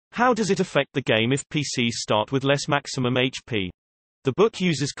How does it affect the game if PCs start with less maximum HP? The book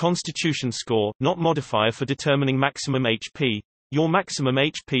uses constitution score, not modifier, for determining maximum HP. Your maximum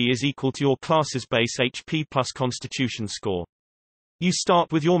HP is equal to your class's base HP plus constitution score. You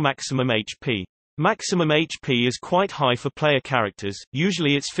start with your maximum HP. Maximum HP is quite high for player characters,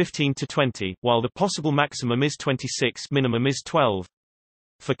 usually it's 15 to 20, while the possible maximum is 26, minimum is 12.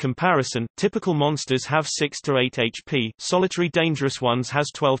 For comparison, typical monsters have 6 to 8 HP, solitary dangerous ones has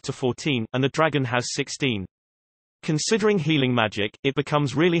 12 to 14, and a dragon has 16. Considering healing magic, it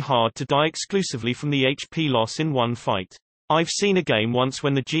becomes really hard to die exclusively from the HP loss in one fight. I've seen a game once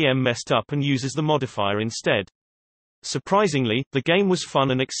when the GM messed up and uses the modifier instead. Surprisingly, the game was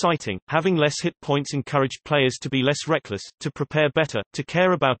fun and exciting. Having less hit points encouraged players to be less reckless, to prepare better, to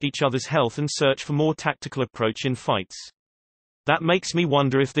care about each other's health and search for more tactical approach in fights. That makes me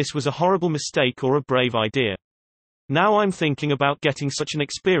wonder if this was a horrible mistake or a brave idea. Now I'm thinking about getting such an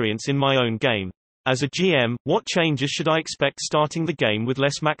experience in my own game. As a GM, what changes should I expect starting the game with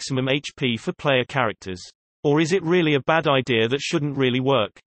less maximum HP for player characters? Or is it really a bad idea that shouldn't really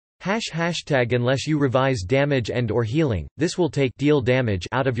work? Hashtag unless you revise damage and or healing, this will take deal damage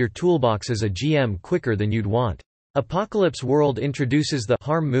out of your toolbox as a GM quicker than you'd want. Apocalypse World introduces the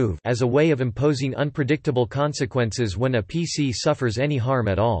harm move as a way of imposing unpredictable consequences when a PC suffers any harm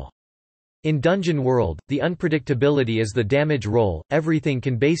at all. In Dungeon World, the unpredictability is the damage roll. Everything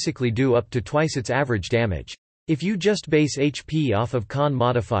can basically do up to twice its average damage. If you just base HP off of con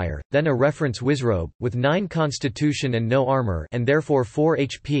modifier, then a reference Wizrobe, with 9 constitution and no armor and therefore 4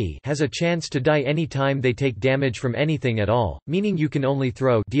 HP has a chance to die any time they take damage from anything at all, meaning you can only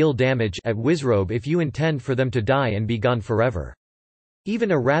throw deal damage at Wizrobe if you intend for them to die and be gone forever.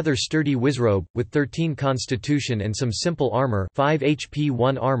 Even a rather sturdy Wizrobe, with 13 constitution and some simple armor 5 HP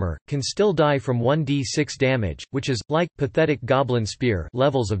 1 armor, can still die from 1d6 damage, which is, like, pathetic Goblin Spear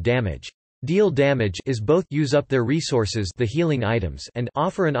levels of damage. Deal damage is both use up their resources, the healing items, and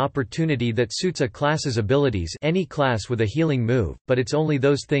offer an opportunity that suits a class's abilities, any class with a healing move, but it's only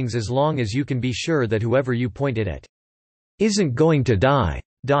those things as long as you can be sure that whoever you point it at isn't going to die.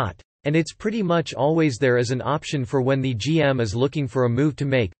 And it's pretty much always there as an option for when the GM is looking for a move to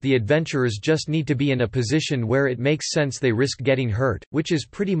make. The adventurers just need to be in a position where it makes sense they risk getting hurt, which is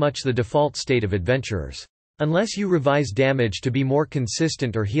pretty much the default state of adventurers. Unless you revise damage to be more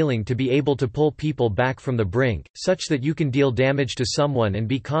consistent or healing to be able to pull people back from the brink, such that you can deal damage to someone and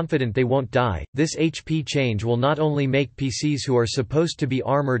be confident they won't die, this HP change will not only make PCs who are supposed to be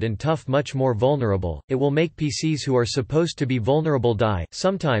armored and tough much more vulnerable, it will make PCs who are supposed to be vulnerable die,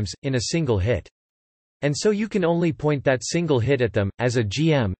 sometimes, in a single hit. And so you can only point that single hit at them, as a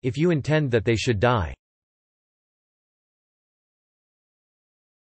GM, if you intend that they should die.